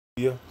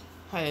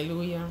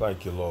Hallelujah.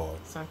 Thank you, Lord.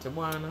 Asante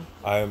Bwana.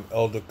 I am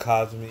Elder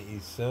Cosme E.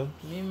 Sims.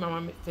 Mimi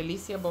Mama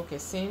Felicia Boke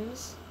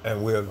Sims.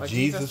 And we have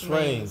Jesus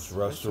Reigns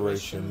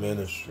Restoration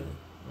Ministry.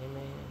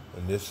 Amen.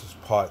 And this is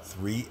part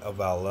 3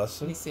 of our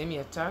lesson. Ni sehemu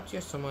ya 3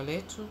 ya somo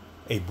letu.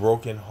 A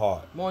broken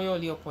heart. Moyo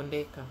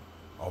uliopondeka.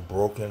 A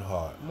broken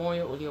heart.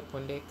 Moyo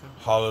uliopondeka.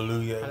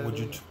 Hallelujah. Hallelujah. Would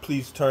you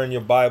please turn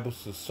your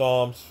Bibles to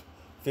Psalms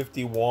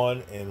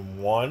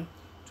 51:1.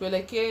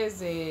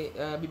 Tuelekeze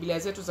Biblia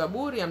zetu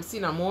Zaburi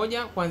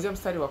 51 kuanzia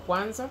mstari wa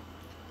kwanza.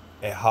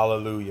 And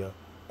hallelujah.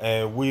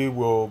 And we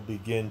will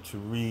begin to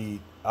read.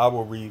 I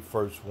will read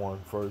first.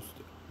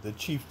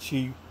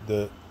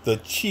 The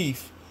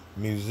chief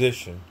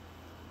musician,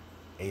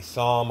 a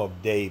psalm of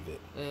David.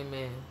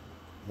 Amen.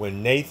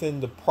 When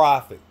Nathan the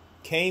prophet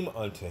came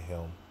unto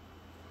him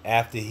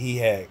after he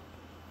had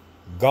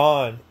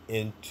gone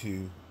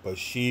into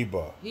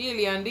Bathsheba. Hii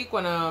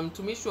iliandikwa na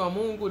mtumishi wa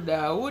Mungu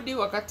Daudi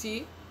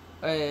wakati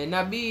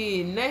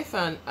nabii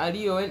Nathan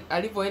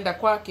alivyoenda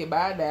kwake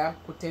baada ya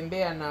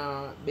kutembea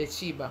na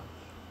Bathsheba.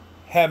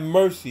 Have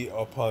mercy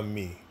upon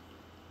me,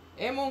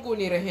 Mungu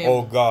ni rehemu.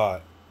 O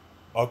God,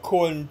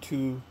 according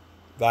to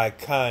thy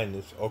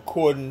kindness,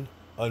 according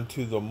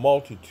unto the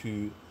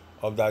multitude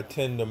of thy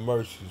tender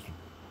mercies,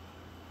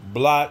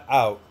 blot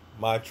out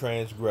my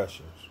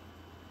transgressions.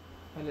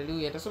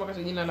 Hallelujah. Tasoma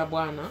katika jina la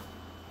Bwana.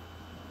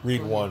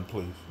 Read one,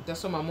 please.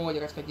 Tasoma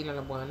moja katika jina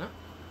la Bwana.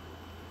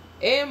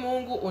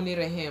 Mungu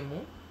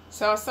unirehemu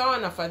sawa sawa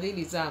na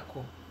fadhili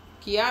zako,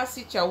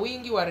 kiasi cha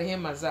wingi wa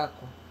rehema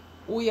zako,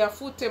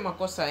 uyafute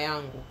makosa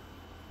yangu.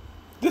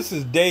 This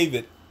is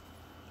David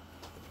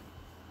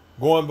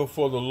going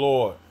before the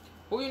Lord.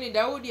 Huyu ni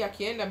Daudi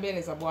akienda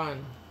mbele za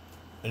Bwana.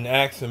 And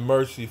asking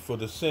mercy for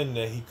the sin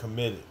that he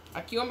committed.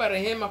 Akiomba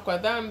rehema kwa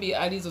dhambi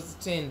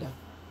alizozitenda.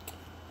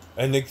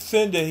 And the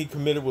sin that he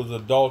committed was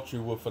adultery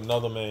with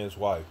another man's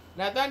wife.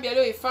 Na dhambi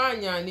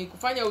aliyoifanya ni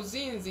kufanya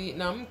uzinzi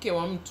na mke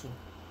wa mtu.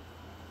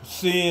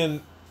 Seeing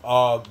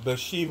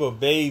Bathsheba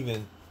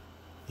bathing,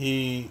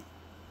 he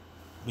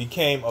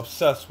became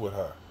obsessed with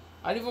her.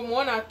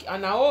 Alivyomuona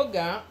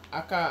anaoga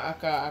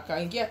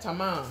akaingia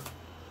tamaa.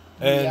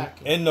 And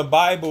in the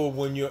Bible,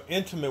 when you're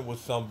intimate with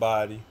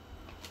somebody,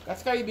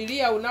 katika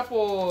Biblia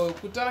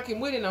unapokutana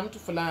kimwili na mtu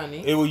fulani,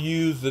 it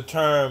will use the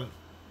term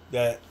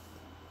that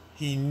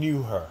he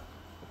knew her.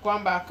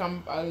 Kwamba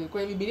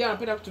kwenye Biblia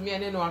anapenda kutumia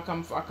neno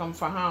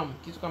akamfahamu,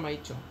 kitu kama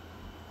hicho.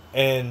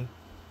 And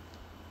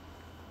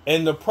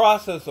in the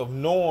process of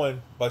knowing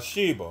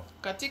Bathsheba,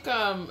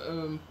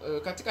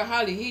 katika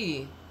hali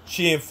hii,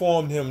 she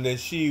informed him that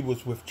she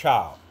was with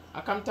child.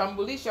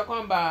 Akamtambulisha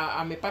kwamba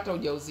amepata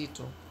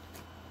ujauzito.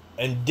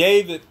 And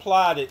David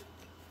plotted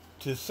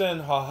to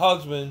send her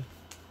husband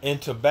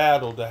into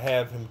battle to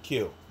have him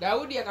killed.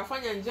 Daudi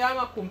akafanya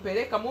njama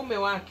kumpeleka mume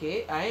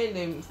wake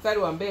aende mstari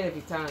wa mbele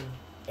vitani.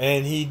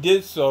 And he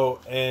did so,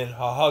 and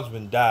her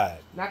husband died.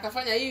 Na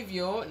akafanya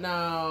hivyo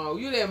na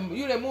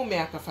yule mume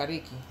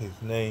akafariki.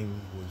 His name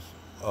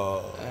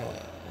was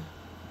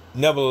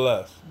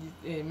nevertheless.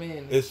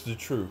 Amen. It's the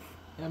truth.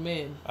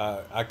 Amen.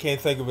 I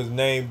can't think of his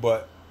name,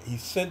 but he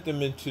sent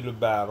them into the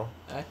battle.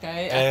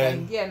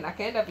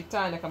 Akaenda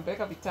vitani,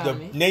 akampeleka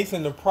vitani.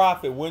 Nathan the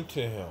prophet went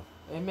to him.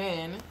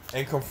 Amen.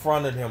 And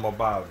confronted him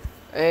about it.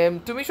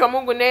 Mtumishi wa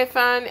Mungu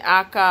Nathan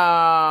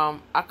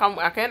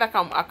akaenda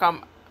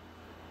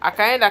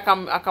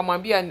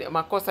akamwambia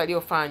makosa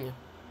aliyofanya.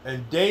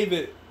 And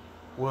David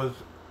was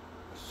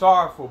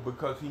sorrowful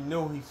because he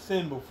knew he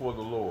sinned before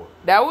the Lord.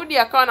 Daudi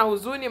akawa na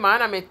huzuni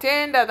maana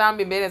ametenda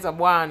dhambi mbele za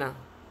Bwana.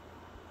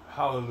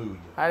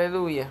 Hallelujah.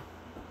 Hallelujah.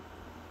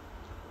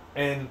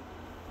 And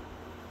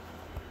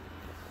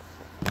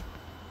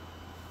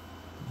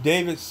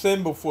David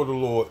sinned before the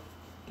Lord.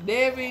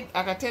 David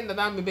akatenda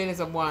dhambi mbele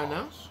za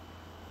Bwana.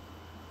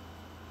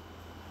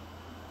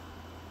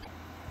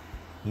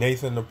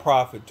 Nathan the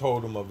prophet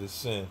told him of his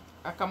sin.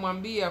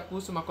 Akamwambia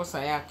kuhusu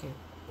makosa yake.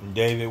 And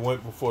David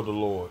went before the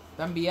Lord.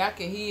 Dhambi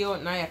yake hiyo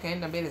naye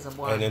akaenda mbele za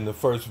Bwana. And in the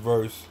first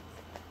verse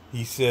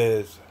he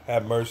says,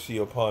 have mercy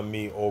upon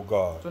me, O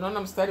God.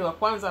 Tunaona mstari wa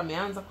kwanza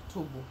ameanza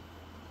kutubu.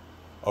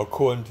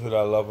 According to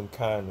thy loving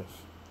kindness.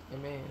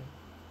 Amen.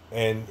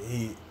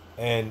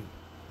 And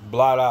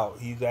blot out,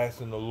 he's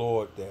asking the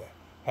Lord that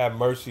have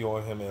mercy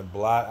on him and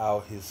blot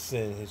out his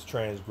sin, his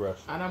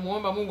transgression.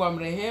 Anamuomba Mungu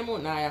amrehemu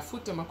na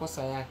ayafute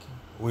makosa yake.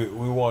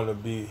 We want to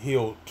be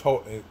healed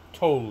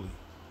totally.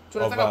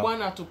 Tunataka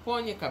Bwana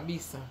atuponye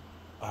kabisa.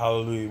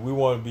 Hallelujah. We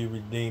want to be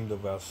redeemed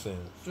of our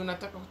sins.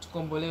 Tunataka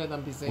tukombolewe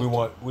dhambi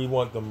zetu. We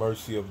want the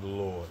mercy of the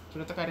Lord.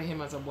 Tunataka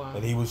rehema za Bwana.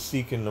 And he was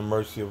seeking the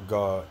mercy of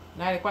God.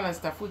 Na alikuwa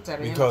anazitafuta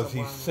rehema za Bwana. Because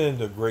he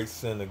sinned a great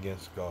sin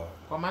against God.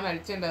 Kwa maana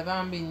alitenda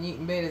dhambi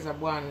mbele za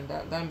Bwana,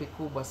 dhambi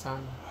kubwa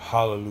sana.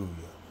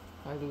 Hallelujah.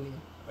 Hallelujah.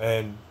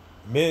 And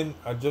men,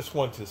 I just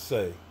want to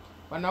say,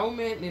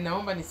 wanaume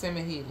ninaomba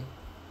niseme hili.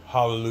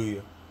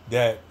 Hallelujah.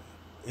 That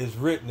is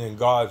written in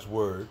God's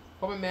word.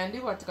 Kwamba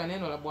imeandikwa katika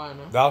neno la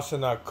Bwana. Thou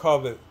shalt not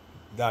covet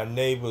thy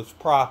neighbor's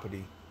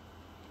property.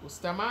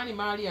 Usitamani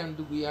mali ya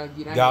ndugu ya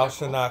jirani Thou yako.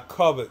 shalt not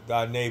covet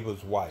thy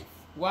neighbor's wife.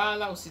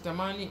 wala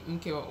usitamani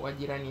mke wa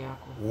jirani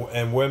yako.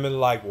 And women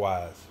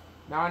likewise,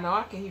 Na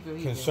wanawake hivyo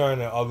hivyo,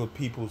 concerning other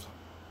people's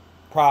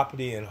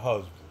property and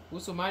husbands.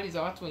 kuhusu mali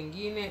za watu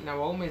wengine na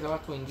waume za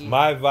watu wengine.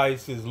 My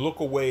advice is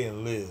look away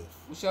and live.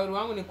 Ushauri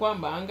wangu ni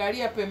kwamba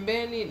angalia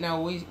pembeni na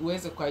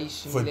uweze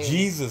kuishi For milele.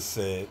 Jesus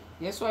said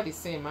Yesu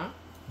alisema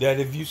that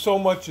if you so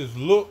much as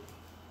look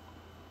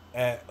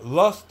at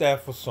lust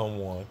after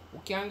someone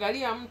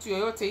ukiangalia mtu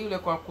yoyote yule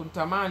kwa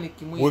kutamani with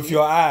kimwili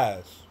your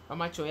eyes, kwa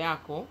macho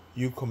yako,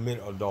 you commit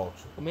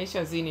adultery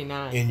umeshazini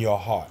naye in your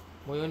heart.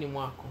 moyoni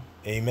mwako.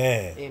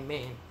 Amen.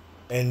 Amen.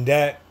 And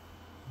that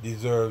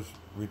deserves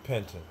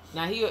repentance.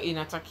 Na hiyo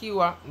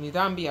inatakiwa ni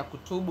dhambi ya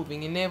kutubu,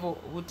 vinginevyo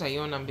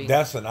hutaiona mbingu.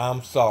 That's an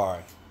I'm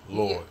sorry,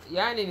 Lord.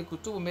 Yaani ni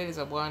kutubu mbele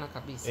za Bwana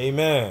kabisa.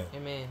 Amen.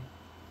 Amen.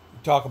 We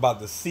talk about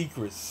the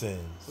secret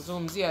sins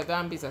Kuzungumzia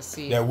dhambi za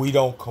siri that we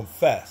don't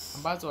confess.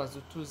 ambazo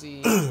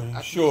hazutuzi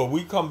Sure,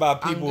 we come by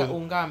people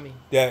ungame.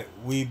 that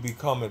we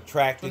become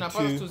attracted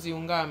Tunapaswa to,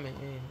 tuziungame.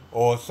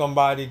 or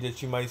somebody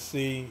that you might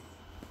see,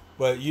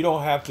 but you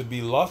don't have to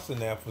be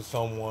lusting after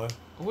someone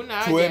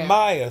Huna to haja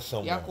admire ya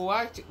someone.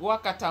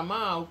 kuwaka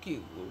tamaa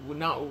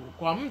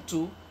kwa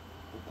mtu.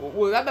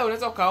 Labda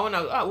unaweza ukaona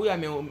huyu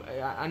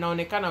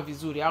anaonekana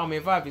vizuri au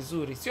amevaa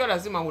vizuri, sio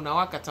lazima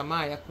unawaka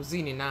tamaa ya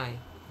kuzini naye.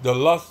 The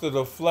lust of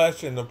the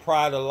flesh and the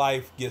pride of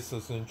life gets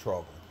us in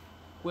trouble.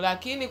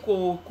 Lakini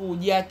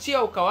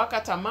kujiachia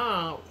ukawaka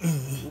tamaa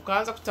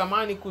ukaanza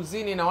kutamani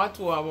kuzini na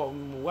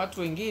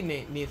watu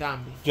wengine ni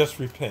dhambi. Just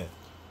repent.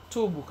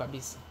 Tubu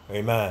kabisa.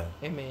 Amen.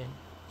 Amen.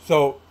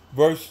 So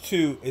verse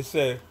 2, it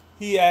says,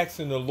 he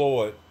asking the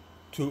Lord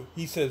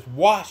he says,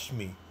 wash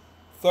me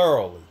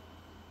thoroughly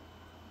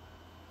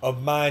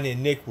of mine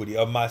iniquity,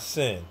 of my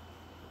sin,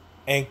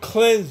 and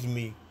cleanse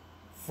me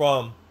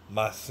from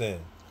my sin.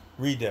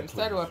 Read that,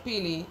 Mstari wa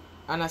please. pili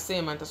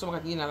anasema, nitasoma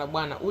katika jina la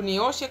Bwana,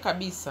 unioshe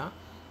kabisa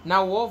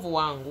na uovu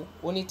wangu,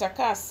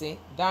 unitakase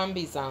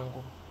dhambi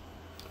zangu.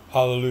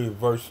 Hallelujah.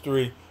 Verse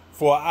 3,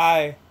 for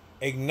I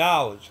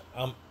acknowledge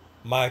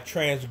my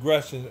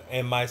transgressions,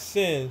 and my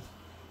sins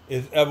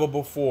is ever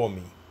before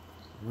me.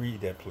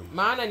 Read that, please.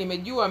 Maana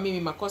nimejua mimi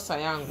makosa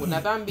yangu na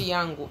dhambi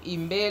yangu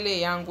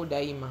imbele yangu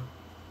daima.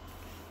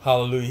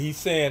 Hallelujah. He's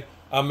saying,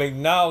 I'm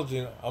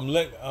acknowledging,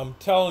 I'm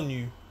telling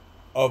you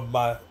of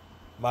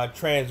my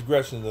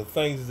transgressions, the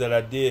things that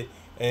I did,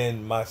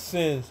 and my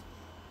sins,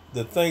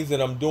 the things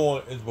that I'm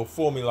doing is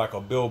before me like a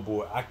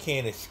billboard. I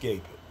can't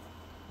escape it.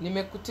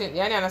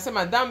 Yani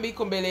anasema dhambi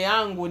iko mbele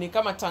yangu ni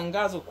kama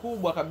tangazo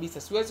kubwa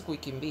kabisa, siwezi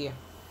kuikimbia.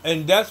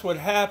 And that's what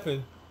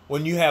happened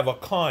when you have a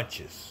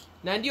conscience.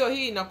 Na ndio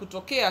hii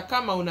inakutokea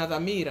kama una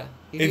dhamira.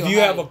 If you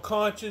have a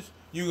conscience,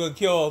 you can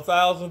kill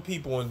 1,000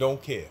 people and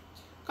don't care.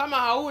 Kama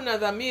hauna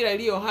dhamira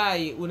iliyo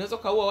hai, unaweza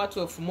kaua watu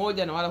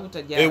 1,000 na wala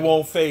hutajali. It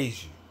won't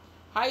phase you.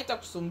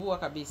 Haitakusumbua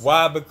kabisa.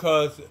 Why?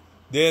 Because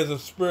there's a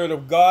spirit of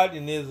God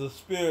and there's a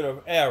spirit of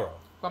error.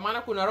 Kwa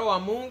maana kuna roho wa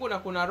Mungu na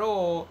kuna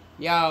roho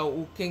ya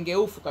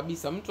ukengeufu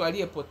kabisa, mtu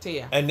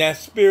aliyepotea. And that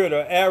spirit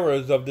of error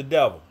is of the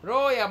devil.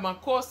 Roho ya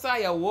makosa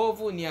ya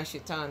uovu ni ya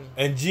shetani.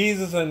 And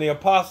Jesus and the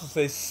apostles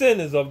say sin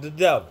is of the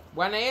devil.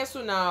 Bwana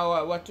Yesu na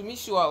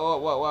watumishi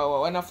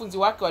wanafunzi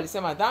wake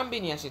walisema dhambi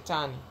ni ya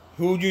shetani.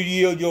 Who you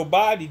yield your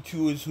body to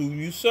is who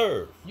you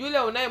serve. Yule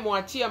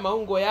unayemwachia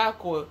maungo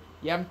yako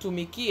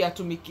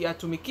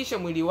atumikishe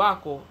mwili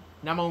wako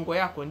na maungo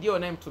yako, ndio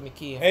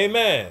unayemtumikia.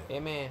 Amen.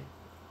 Amen.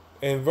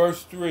 In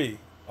verse 3,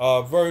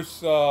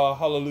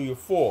 hallelujah,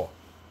 4,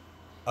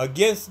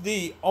 against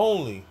thee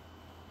only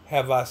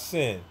have I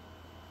sinned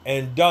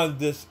and done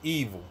this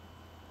evil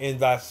in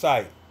thy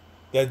sight,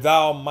 that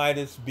thou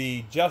mightest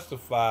be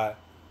justified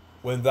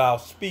when thou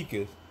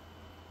speakest,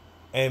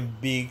 and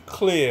be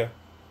clear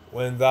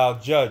when thou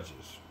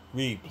judgest.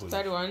 Read, please.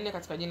 Mstari wa 4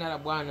 katika jina la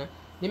Bwana.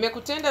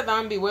 Nimekutenda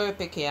dhambi wewe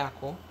peke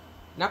yako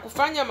na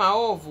kufanya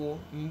maovu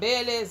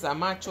mbele za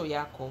macho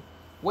yako,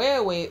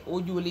 wewe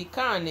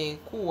ujulikane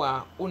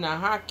kuwa una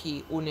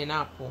haki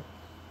unenapo,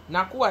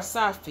 na kuwa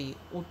safi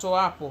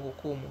utoapo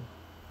hukumu.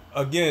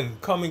 Again,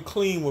 coming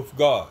clean with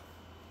God,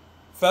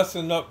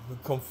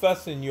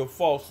 confessing your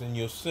faults and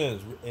your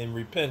sins in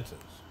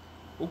repentance.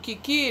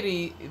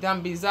 Ukikiri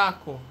dhambi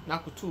zako na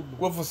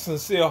kutubu With a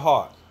sincere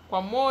heart.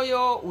 kwa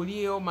moyo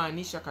ulio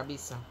maanisha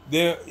kabisa.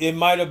 It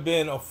might have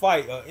been a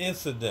fight, an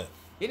incident.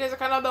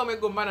 Inawezekana labda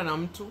umegombana na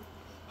mtu.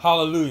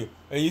 Hallelujah.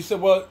 And you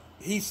said, well,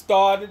 he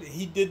started,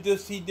 he did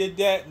this, he did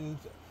that, and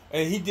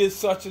he did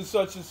such and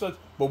such and such.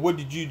 But what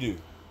did you do?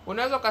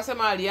 Unaweza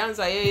ukasema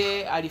alianza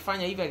yeye,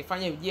 alifanya hivi,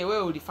 alifanya hivi. Je,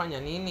 wewe ulifanya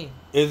nini?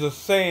 There's a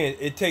saying,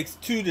 it takes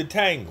two to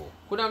tango.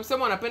 Kuna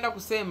msemo anapenda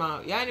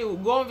kusema, yani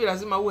ugomvi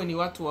lazima uwe ni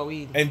watu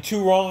wawili. And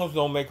two wrongs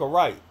don't make a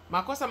right.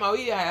 Makosa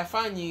mawili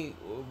hayafanyi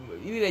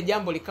ile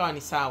jambo likawa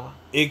ni sawa.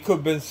 It could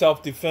have been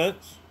self-defense.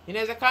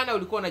 Inawezekana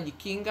ulikuwa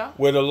unajikinga,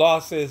 where the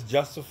law says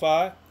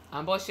justify.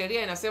 ambao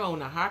sheria inasema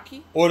una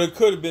haki. Or there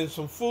could have been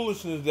some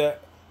foolishness that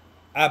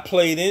I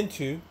played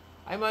into.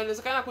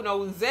 Inawezekana kuna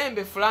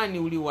uzembe fulani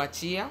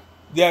uliuachia.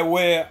 That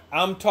where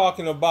I'm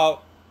talking about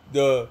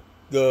the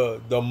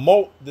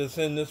mote that's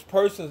in this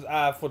person's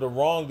eye for the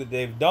wrong that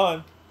they've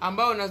done.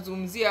 ambao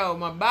unazungumzia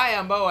mabaya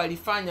ambao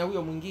walifanya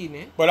huyo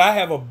mwingine. But I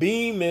have a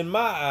beam in my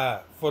eye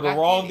for the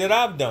wrong that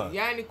I've done.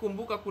 Yani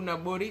kumbuka kuna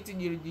boriti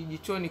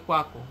jichoni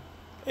kwako.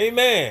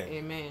 Amen.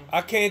 Amen.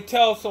 I can't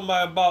tell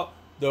somebody about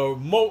the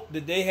mote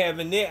that they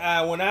have in their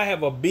eye when I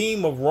have a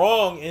beam of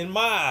wrong in my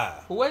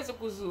eye. Huwezi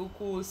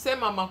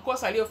kusema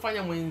makosa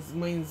aliyofanya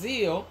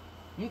mwenzio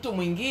mtu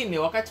mwingine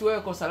wakati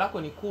wewe kosa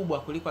lako ni kubwa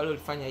kuliko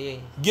alilofanya yeye.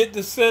 Get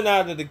the sin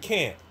out of the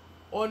camp.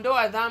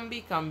 Ondoa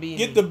dhambi kambini.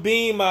 Get the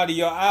beam out of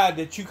your eye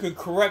that you can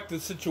correct the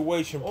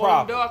situation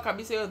properly. Ondoa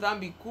kabisa hiyo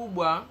dhambi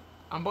kubwa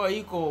ambayo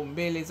iko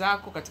mbele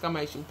zako katika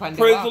maisha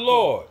upande wako. Praise the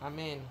Lord.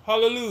 Amen.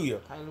 Hallelujah.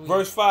 Hallelujah.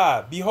 Verse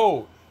 5.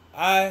 Behold,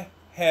 I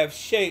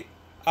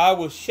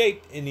was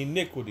shaped in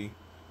iniquity,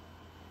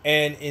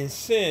 and in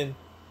sin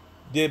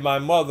did my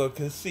mother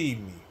conceive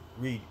me.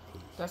 Read it,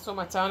 please.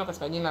 Tasoma 5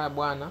 katika jina la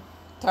Bwana.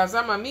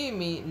 Tazama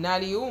mimi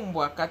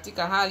naliumbwa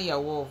katika hali ya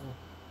uovu.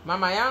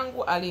 Mama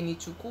yangu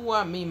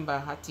alinichukua mimba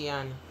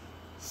hatiani.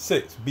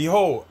 6.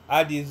 Behold,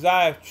 I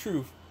desire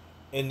truth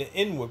in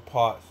the inward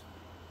parts,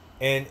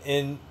 and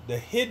in the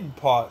hidden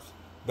parts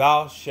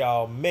thou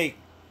shalt make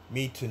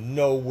me to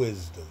know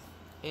wisdom.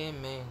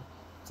 Amen.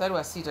 Mstari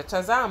wa 6.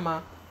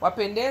 Tazama,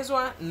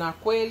 wapendezwa na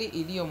kweli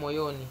iliyo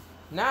moyoni,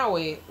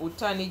 nawe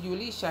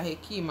utanijulisha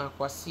hekima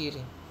kwa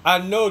siri. I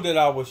know that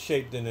I was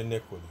shaped in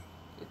iniquity.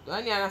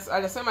 Yani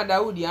anasema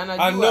Daudi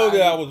anajua. I know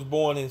that I was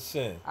born in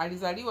sin.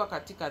 Alizaliwa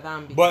katika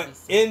dhambi. But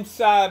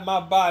inside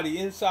my body,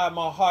 inside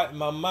my heart and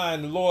my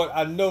mind, Lord,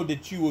 I know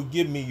that you will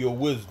give me your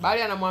wisdom.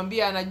 Bali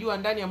anamwambia anajua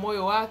ndani ya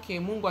moyo wake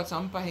Mungu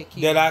atampa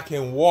hekima. That I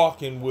can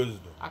walk in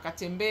wisdom.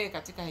 Akatembee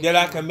katika hekima.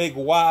 That I can make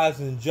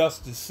wise and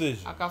just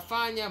decisions.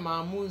 Akafanya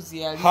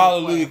maamuzi yaliyo.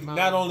 Hallelujah.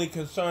 Not only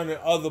concerning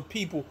other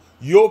people,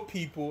 your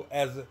people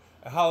as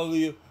a,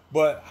 hallelujah,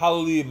 but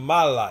hallelujah,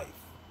 my life.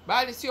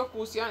 Bali sio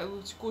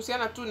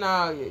kuhusiana tu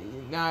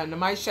na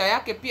maisha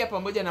yake, pia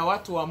pamoja na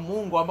watu wa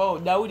Mungu ambao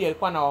Daudi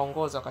alikuwa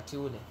anawaongoza wakati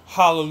ule.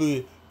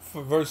 Hallelujah.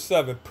 For verse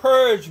 7,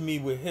 purge me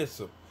with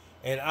hyssop,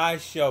 and I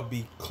shall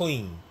be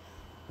clean.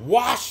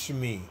 Wash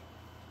me,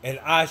 and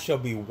I shall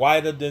be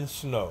whiter than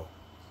snow.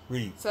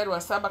 Read. Mstari wa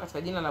 7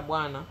 katika jina la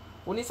Bwana.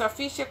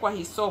 Unisafishe kwa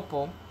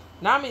hisopo,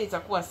 nami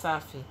nitakuwa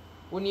safi.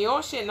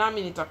 Unioshe,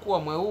 nami nitakuwa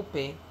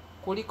mweupe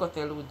kuliko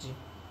theluji.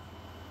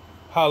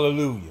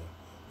 Hallelujah.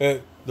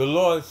 The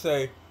Lord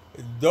say,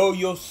 though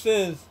your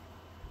sins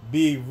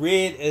be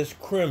red as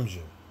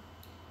crimson.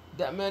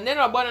 Neno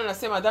la Bwana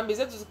nasema dhambi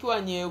zetu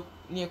zikiwa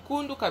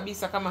nyekundu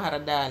kabisa kama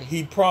haradali.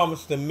 He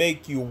promised to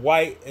make you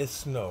white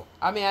as snow.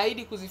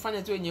 Ameahidi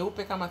kuzifanya ziwe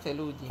nyeupe kama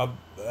theluji.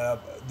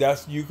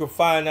 That's you can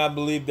find, I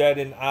believe, that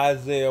in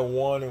Isaiah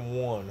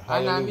 1:1.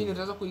 Anaamini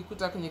utaweza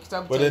kuikuta kwenye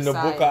kitabu cha Isaiah. But in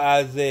the book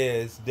of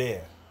Isaiah it's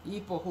there.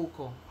 Ipo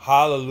huko.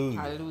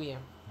 Hallelujah. Hallelujah.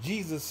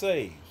 Jesus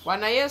saves.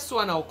 Bwana Yesu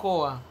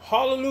anaokoa.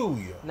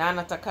 Hallelujah. Na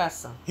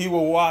anatakasa. He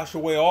will wash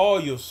away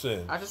all your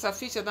sins.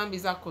 Atasafisha dhambi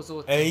zako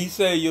zote. And he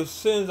said, your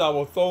sins I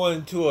will throw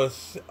into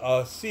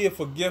a sea of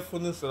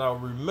forgetfulness, and I'll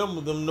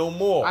remember them no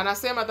more.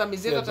 Anasema dhambi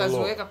zetu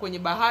ataziweka kwenye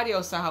bahari ya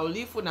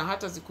usahaulifu na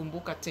hata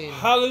zikumbuka tena.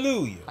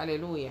 Hallelujah.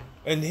 Hallelujah.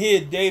 And here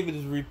David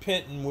is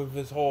repenting with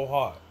his whole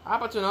heart.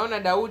 Hapa tunaona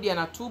Daudi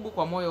anatubu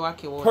kwa moyo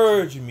wake wote.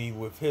 Purge me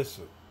with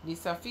hyssop,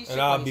 nisafishe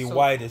and I'll be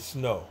white as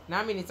snow.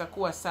 nami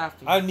nitakuwa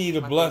safi. I need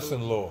a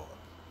blessing, Lord.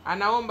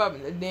 Anaomba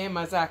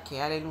neema zake.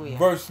 Hallelujah.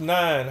 Verse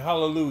 9,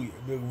 hallelujah.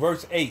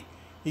 Verse 8,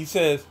 he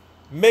says,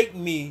 make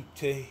me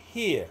to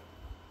hear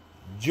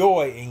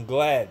joy and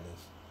gladness,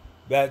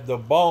 that the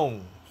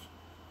bones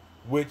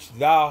which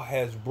thou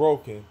hast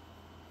broken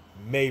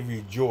may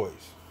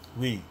rejoice.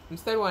 Read.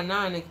 Mstari wa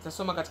 8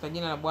 kitasoma katika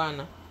jina la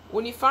Bwana.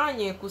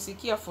 Unifanye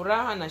kusikia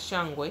furaha na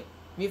shangwe,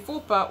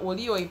 mifupa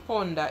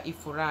ulioiponda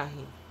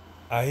ifurahi.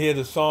 I hear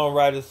the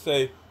songwriter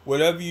say,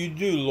 whatever you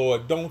do,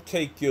 Lord, don't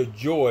take your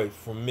joy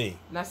from me.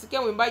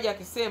 Nasikia mwimbaji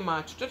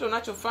akisema, chochote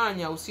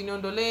unachofanya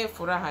usiniondolee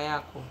furaha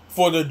yako.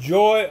 For the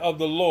joy of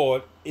the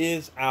Lord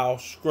is our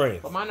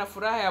strength. Kwa maana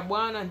furaha ya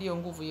Bwana ndiyo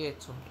nguvu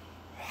yetu.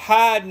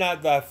 Hide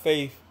not thy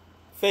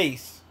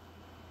face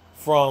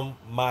from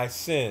my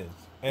sins,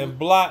 and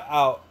blot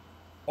out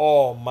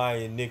all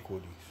my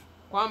iniquities.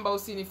 Kwamba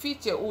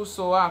usinifiche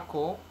uso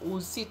wako,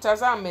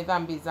 usitazame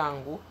dhambi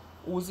zangu,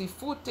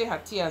 uzifute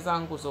hatia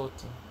zangu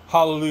zote.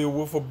 Hallelujah.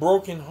 With a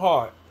broken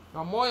heart.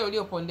 Na moyo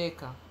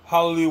uliopondeka.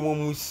 Hallelujah.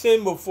 When we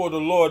sin before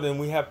the Lord, and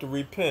we have to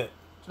repent.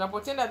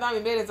 Tunapotenda dhambi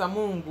mbele za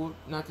Mungu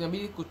na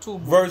tunabidi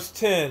kutubu.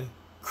 Verse 10,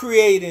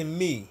 create in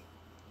me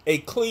a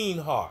clean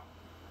heart,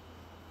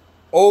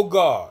 O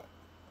God,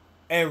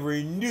 and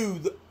renew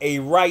a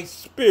right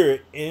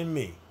spirit in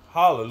me.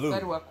 Hallelujah.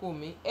 Mstari wa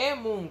 10, e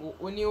Mungu,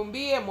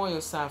 uniumbie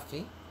moyo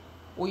safi,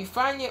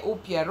 uifanye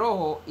upya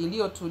roho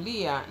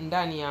iliyotulia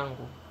ndani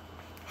yangu.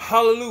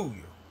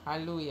 Hallelujah.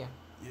 Hallelujah.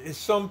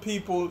 Some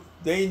people,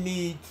 they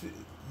need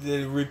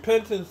the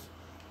repentance.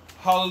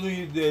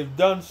 Hallelujah. They've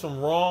done some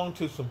wrong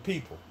to some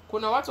people.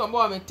 Kuna watu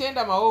ambao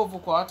wametenda maovu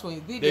kwa watu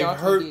dhidi ya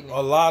watu wengine. They've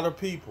hurt a lot of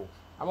people.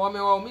 Ambao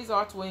wamewaumiza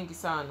watu wengi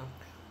sana.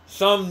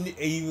 Some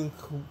even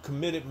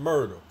committed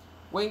murder.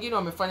 Wengine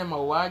wamefanya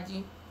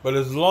mauaji. But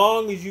as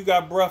long as you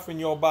got breath in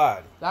your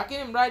body,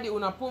 lakini mradi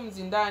una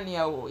pumzi ndani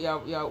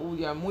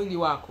ya mwili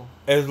wako,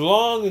 as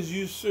long as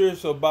you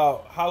serious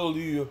about,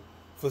 hallelujah,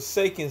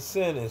 forsaking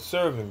sin and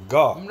serving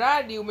God,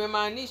 mradi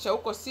umemaanisha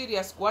uko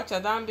serious kuacha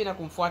dhambi na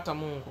kumfuata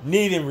Mungu,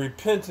 needing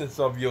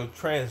repentance of your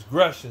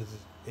transgressions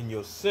and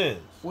your sins,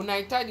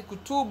 unahitaji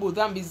kutubu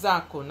dhambi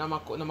zako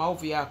na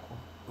maovu yako,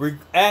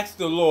 ask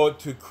the Lord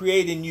to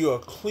create in you a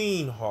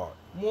clean heart,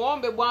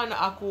 muombe Bwana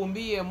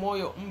akuumbie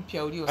moyo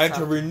mpya ulio and to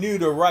safi, renew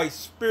the right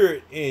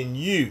spirit in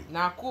you.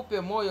 na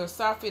akupe moyo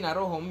safi na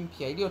roho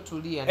mpya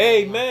iliyotulia.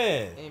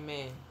 Amen.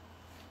 Amen.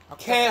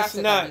 Cast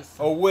not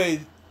away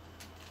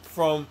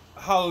from,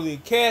 hallelujah,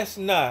 cast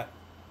not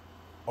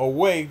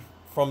away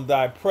from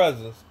thy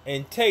presence,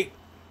 and take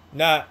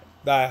not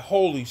thy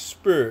Holy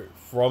Spirit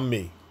from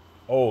me,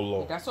 O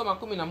Lord. Nitasoma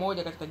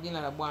 11 katika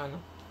jina la Bwana.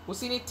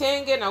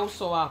 Usinitenge na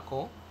uso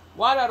wako,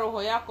 wala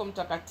roho yako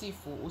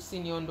mtakatifu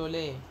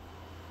usiniondolee.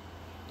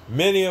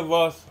 Many of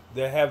us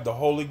that have the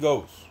Holy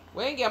Ghost,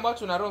 Wengi ambao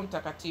tuna roho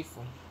mtakatifu,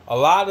 a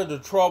lot of the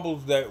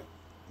troubles that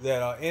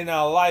are in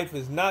our life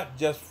is not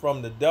just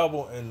from the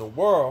devil and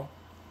the world.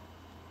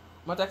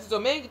 matatizo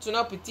mengi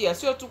tunayopitia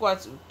sio tu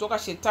kutoka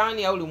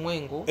shetani au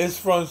ulimwengu, It's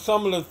from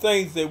some of the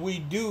things that we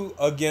do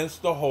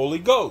against the Holy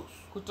Ghost.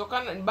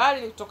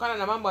 bali ni kutokana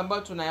na mambo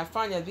ambayo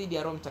tunayafanya dhidi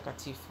ya Roho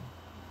Mtakatifu.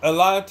 A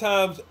lot of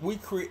times we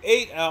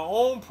create our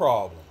own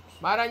problems,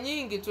 Mara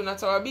nyingi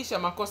tunasababisha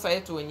makosa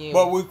yetu wenyewe,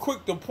 but we're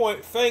quick to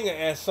point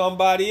finger at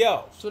somebody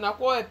else.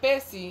 tunakuwa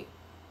wepesi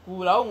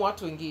kulaumu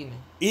watu wengine.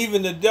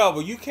 Even the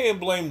devil, you can't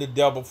blame the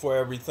devil for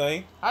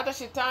everything Hata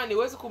shetani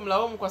huwezi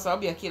kumlaumu kwa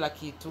sababu ya kila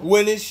kitu,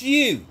 when it's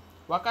you.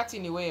 wakati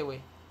ni wewe.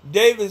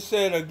 David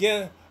said,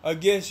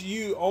 against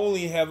you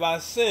only have I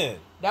sinned.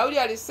 Daudi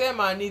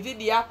alisema, ni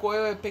dhidi yako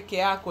wewe peke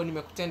yako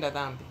nimekutenda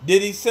dhambi.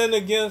 Did he sin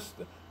against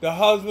the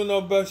husband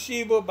of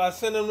Bathsheba by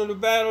sending him to the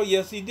battle?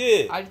 Yes, he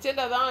did.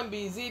 Alitenda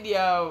dhambi dhidi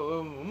ya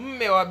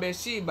mume wa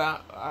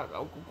Bathsheba,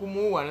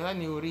 kumuua,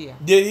 nadhani Uria.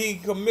 Did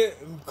he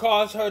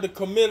cause her to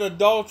commit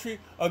adultery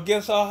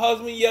against her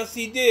husband? Yes,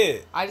 he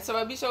did.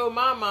 Alisababisha huyo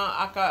mama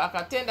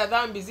akatenda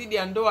dhambi dhidi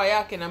ya ndoa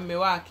yake na mume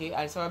wake,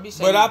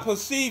 alisababisha. But I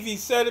perceive he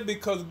said it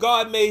because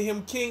God made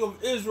him king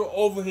of Israel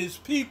over his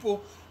people,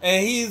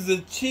 and he's the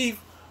chief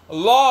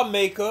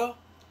lawmaker.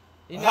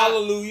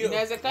 Hallelujah.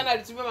 Inawezekana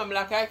alitumia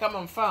mamlaka yake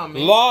kama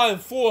mfalme. Law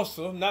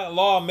enforcer, not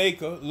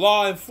lawmaker,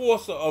 law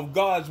enforcer of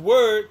God's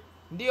word.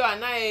 Ndio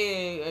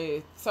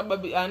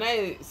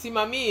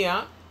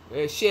anayesimamia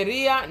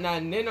sheria na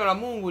neno la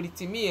Mungu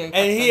litimie. And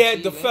he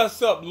had to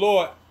fess up,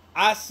 Lord,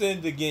 I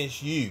sinned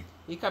against you.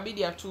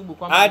 Ikabidi atubu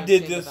kwamba I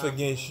did this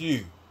against you.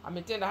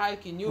 Ametenda hayo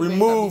kinyume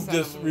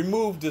kabisa.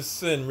 Remove this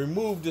sin,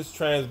 remove this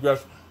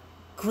transgression.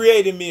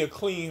 Created me a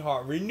clean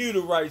heart. Renew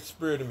the right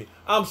spirit in me.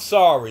 I'm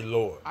sorry,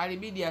 Lord.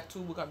 Alibidi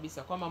atubu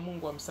kabisa kwamba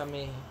Mungu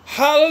amsamehe.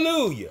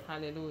 Hallelujah.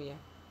 Hallelujah.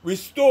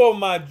 Restore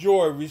my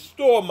joy.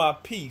 Restore my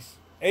peace.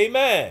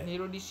 Amen.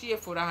 Nirudishie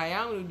furaha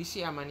yangu,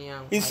 nirudishie amani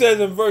yangu. He says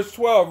in verse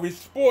 12,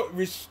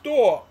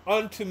 restore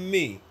unto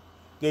me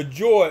the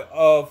joy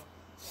of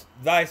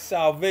thy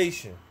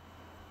salvation,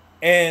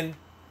 and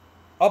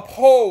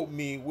uphold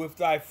me with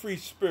thy free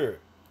spirit.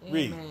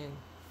 Read. Amen.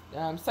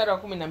 Mstari wa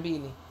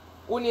 12.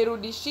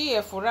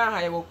 Unirudishie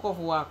furaha ya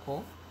wokovu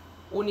wako,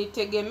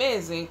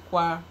 unitegemeze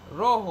kwa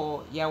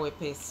roho ya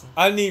wepesi.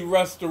 I need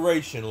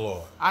restoration,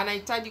 Lord.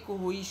 Anahitaji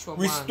kuhuishwa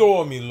Bwana.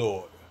 Restore me,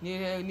 Lord.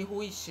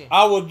 Nihuishe.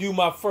 I will do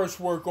my first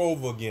work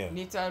over again.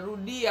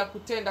 Nitarudia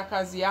kutenda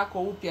kazi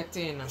yako upya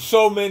tena.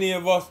 So many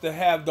of us that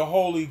have the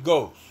Holy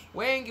Ghost,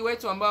 wengi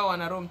wetu ambao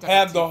wana Roho Mtakatifu,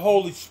 have the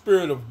Holy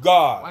Spirit of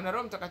God, wana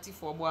Roho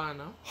Mtakatifu wa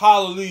Bwana,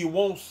 hallelujah,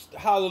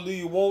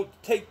 won't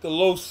take the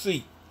low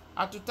seat.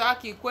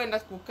 Hatutaki kwenda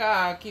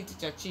kukaa kiti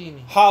cha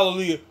chini.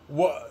 Hallelujah.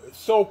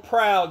 So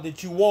proud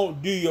that you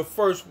won't do your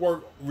first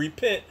work,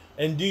 repent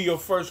and do your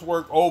first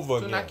work over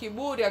again. Tuna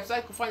kiburi,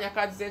 hatutaki kufanya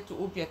kazi zetu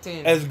upya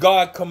tena. As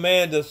God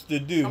command us to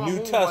do, Kama New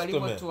Mungu Testament.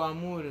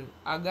 alivyotuamuru,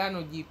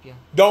 agano jipya.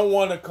 Don't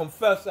want to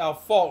confess our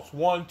faults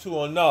one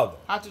to another.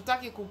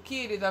 Hatutaki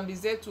kukiri dhambi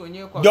zetu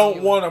wenyewe kwa wenyewe. Don't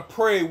wenyewe. want to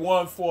pray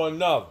one for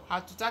another.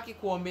 Hatutaki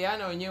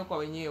kuombeana wenyewe kwa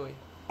wenyewe.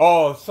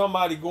 Oh,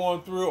 somebody going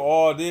through,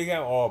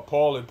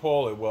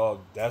 poorly. Well,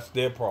 that's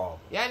their problem.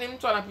 Yani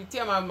mtu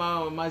anapitia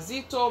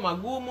mazito,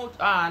 magumu,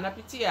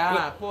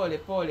 anapitia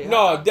pole.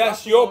 No,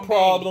 that's your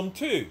problem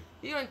too.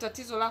 Hiyo ni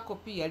tatizo lako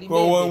pia. But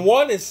when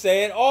one is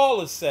sad,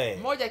 all is sad.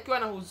 Mmoja akiwa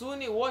na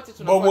huzuni, wote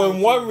tunakuwa na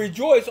huzuni. But when one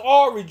rejoices,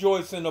 all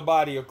rejoice in the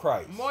body of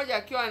Christ. Mmoja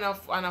akiwa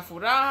ana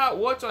furaha,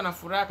 wote wana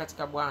furaha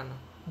katika Bwana.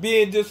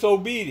 Being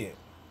disobedient.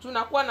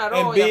 Tunakuwa na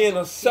roho ya being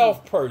a self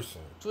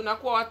person.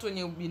 Tunakuwa watu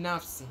wenye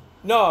ubinafsi.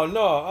 No,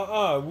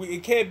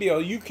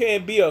 you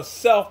can't be a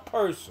self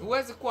person.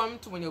 Huwezi kuwa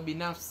mtu mwenye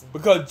ubinafsi.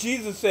 Because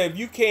Jesus said, if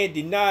you can't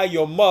deny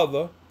your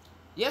mother,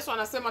 Yesu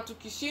anasema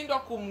tukishindwa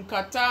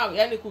kumkataa,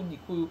 yani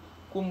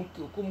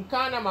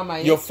kumkana mama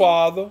yetu, your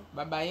father,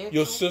 baba yetu,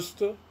 your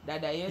sister,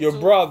 dada yetu, your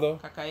brother,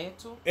 kaka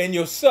yetu, and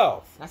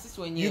yourself, na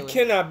sisi wenyewe, you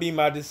cannot be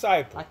my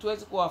disciple.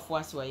 Hatuwezi kuwa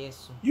wafuasi wa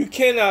Yesu. You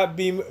cannot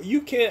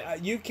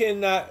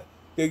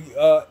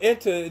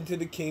enter into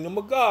the kingdom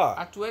of God.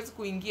 hatuwezi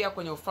kuingia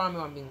kwenye ufalme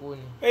wa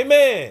mbinguni.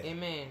 Amen.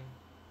 Amen.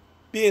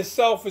 Being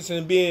selfish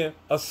and being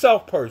a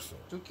self person.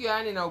 Tukiwa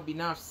yani na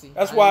ubinafsi.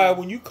 That's why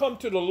when you come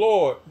to the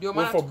Lord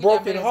with a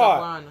broken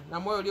heart, na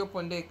moyo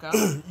uliopondeka,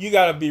 you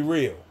got to be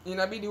real.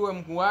 Inabidi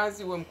uwe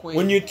mwazi, uwe mkweli.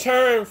 When you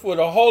turn for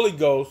the Holy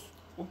Ghost,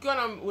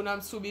 ukiwa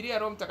unamsubiria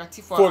Roho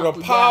Mtakatifu for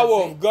the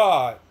power of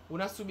God,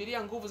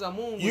 unasubiria nguvu za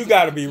Mungu, you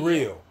got to be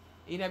real.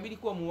 Inabidi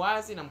kuwa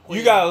mwazi na mkweli.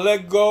 You got to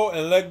let go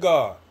and let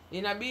God.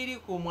 Inabidi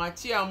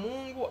kumwachia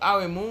Mungu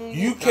awe Mungu.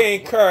 You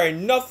can't carry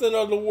nothing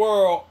of the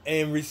world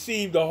and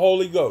receive the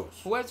Holy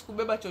Ghost. Huwezi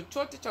kubeba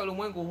chochote cha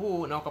ulimwengu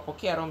huu na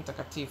ukapokea Roho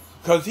Mtakatifu.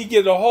 Because he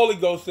gives the Holy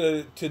Ghost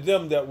to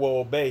them that will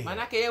obey him.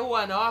 Manake yeye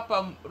huwa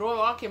anawapa Roho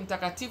wake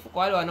Mtakatifu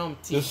kwa wale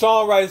wanaomtii. The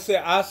songwriter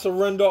said, I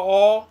surrender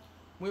all.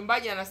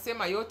 Mwimbaji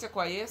anasema yote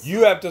kwa Yesu.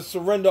 You have to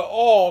surrender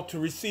all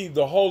to receive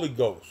the Holy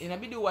Ghost.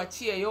 Inabidi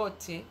uachie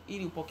yote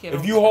ili upokee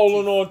Roho If Mtakatifu. you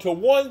holding on to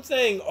one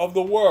thing of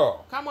the world,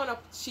 kama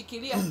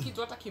unashikilia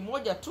kitu hata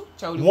kimoja tu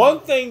cha ulimwengu, one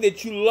thing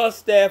that you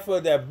lust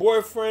after, that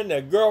boyfriend,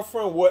 that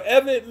girlfriend,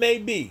 whatever it may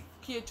be,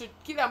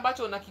 kile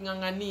ambacho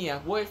unakingangania,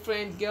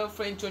 boyfriend,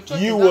 girlfriend,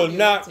 chochote, you will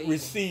not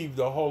receive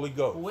the Holy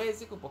Ghost.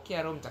 Huwezi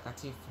kupokea Roho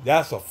Mtakatifu.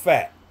 That's a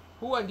fact.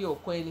 Huo ndio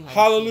ukweli.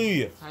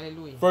 Hallelujah.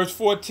 Hallelujah.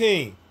 Verse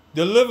 14,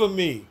 deliver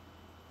me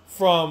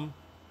from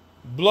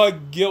blood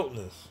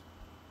guiltness,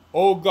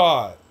 O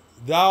God,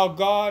 thou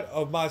God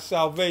of my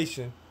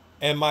salvation,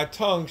 and my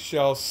tongue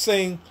shall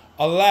sing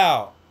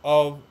aloud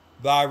of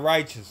thy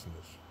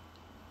righteousness.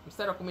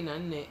 Mstari wa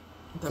 14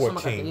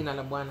 nitasoma katika jina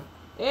la Bwana.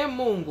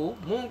 Mungu,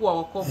 Mungu wa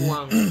wokovu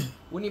wangu,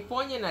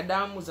 uniponye na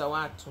damu za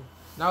watu,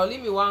 na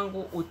ulimi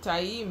wangu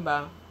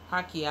utaimba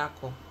haki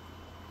yako.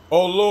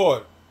 O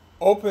Lord,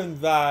 open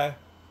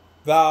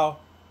thou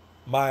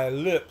my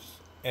lips,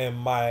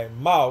 and my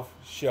mouth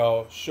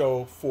shall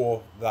show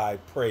forth thy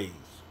praise.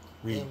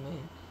 Read.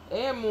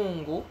 Amen.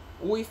 Mungu,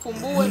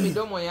 uifumbue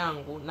midomo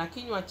yangu, na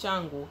kinywa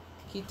changu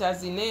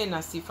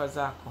kitazinena sifa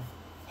zako.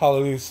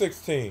 Hallelujah.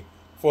 16.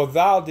 For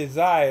thou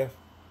desirest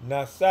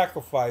not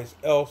sacrifice,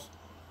 else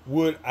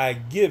would I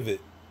give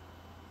it.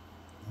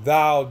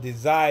 Thou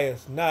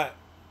desirest not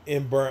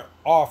in burnt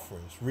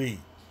offerings. Read.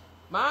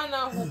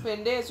 Maana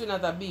hupendezwi na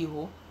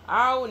dhabihu,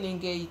 au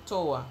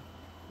ningeitoa.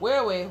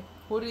 Wewe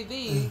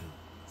huridhii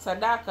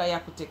sadaka ya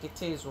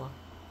kuteketezwa.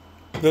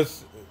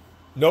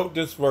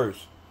 Note this verse.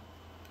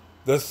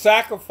 The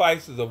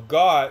sacrifices of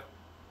God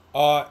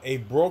are a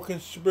broken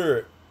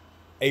spirit,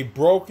 a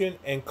broken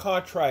and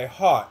contrite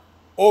heart.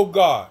 O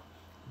God,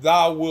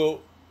 thou wilt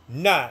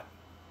not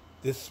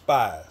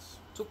despise.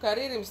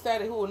 Tukariri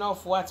mstari huu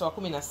unaofuata wa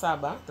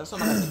 17,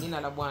 tasoma katika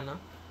jina la Bwana.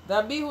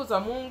 Dhabihu za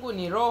Mungu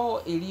ni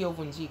roho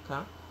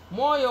iliyovunjika,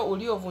 moyo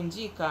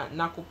uliovunjika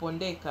na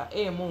kupondeka,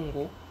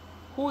 Mungu,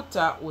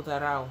 huta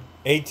udharau.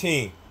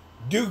 18.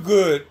 Do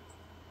good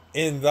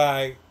in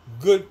thy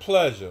good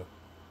pleasure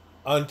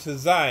unto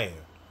Zion.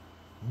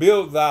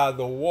 Build thou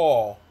the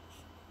wall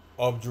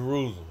of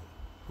Jerusalem.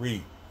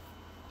 Read.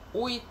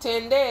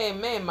 Uitendee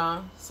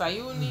mema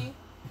Sayuni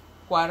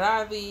kwa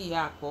radhi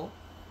yako,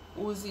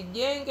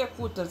 uzijenge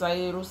kuta za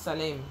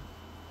Yerusalemu.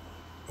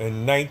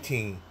 And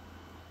 19.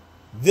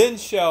 Then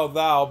shall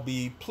thou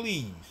be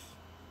pleased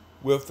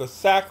with the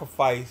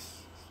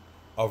sacrifice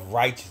of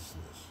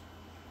righteousness,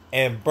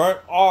 and burnt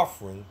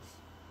offerings,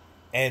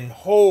 and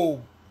whole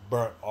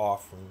burnt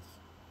offerings.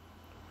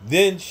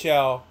 Then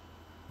shall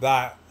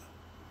thou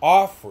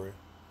offer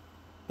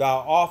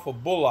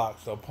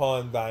bullocks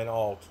upon thine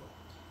altar.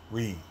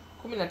 Read.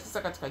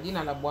 19 katika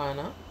jina la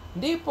Bwana.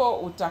 Ndipo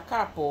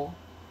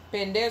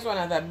utakapopendezwa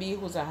na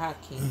dhabihu za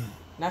haki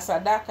na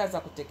sadaka za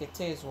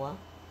kuteketezwa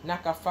na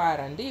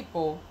kafara,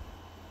 ndipo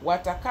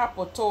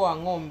watakapotoa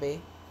ng'ombe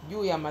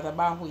juu ya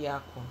madhabahu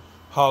yako.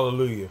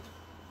 Hallelujah.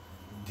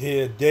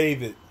 Here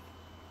David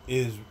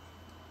is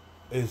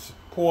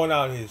pouring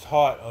out his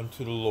heart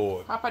unto the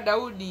Lord. Hapa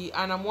Daudi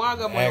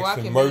anamwaga moyo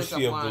wake mbele za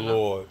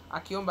Bwana,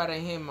 akiomba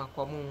rehema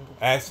kwa Mungu,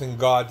 asking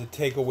God to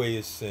take away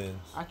his sins,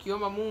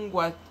 akiomba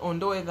Mungu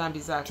aondoe dhambi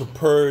zake, to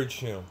purge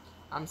him,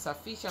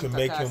 amsafisha, to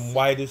make him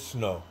white as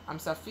snow,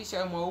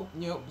 amsafisha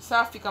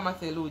safi kama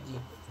theluji,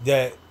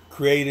 that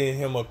created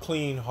him a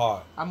clean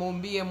heart,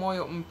 amuumbie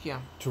moyo mpya,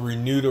 to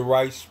renew the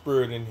right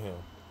spirit in him,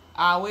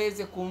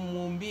 aweze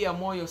kumuumbia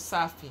moyo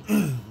safi.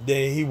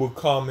 Then he will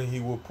come and he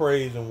will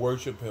praise and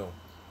worship him.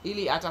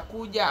 Ili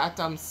atakuja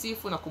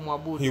atamsifu na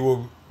kumwabudu. He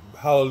will,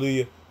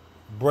 hallelujah,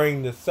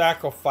 bring the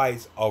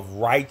sacrifice of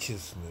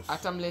righteousness,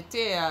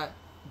 atamletea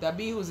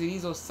dhabihu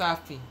zilizo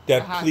safi,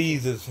 that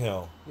pleases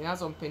him,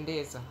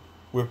 zinazompendeza,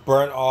 with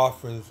burnt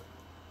offerings,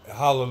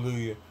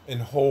 hallelujah,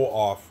 and whole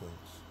offerings.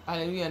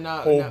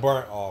 Hallelujah. Whole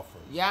burnt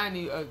offerings.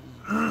 Yani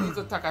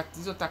hizo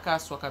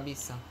takaswa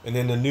kabisa. And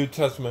in the New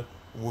Testament,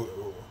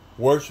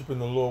 worshiping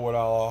the Lord with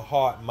our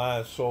heart,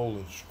 mind, soul,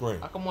 and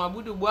strength.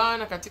 Akamwabudu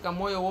Bwana katika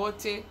moyo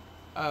wote,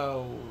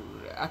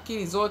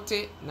 akili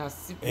zote na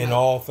sifa. In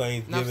all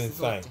things giving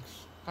thanks.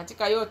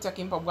 Katika yote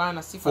akimpa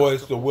Bwana sifa. For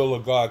it's the will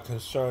of God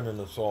concerning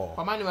us all.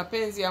 Kwa maana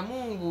mapenzi ya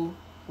Mungu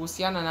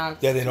kuhusiana na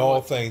that in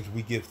all things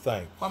we give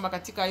thanks. kwamba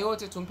katika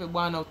yote tumpe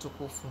Bwana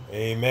utukufu.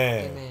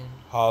 Amen. Amen.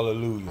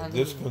 Hallelujah.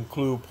 This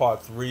concludes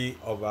part 3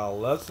 of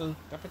our lesson.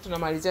 Hapa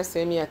tunamalizia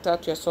sehemu ya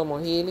 3 ya somo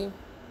hili.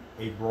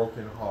 A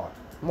broken heart.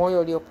 Moyo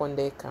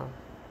uliopondeka.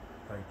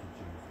 Thank you,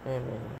 Jesus. Amen.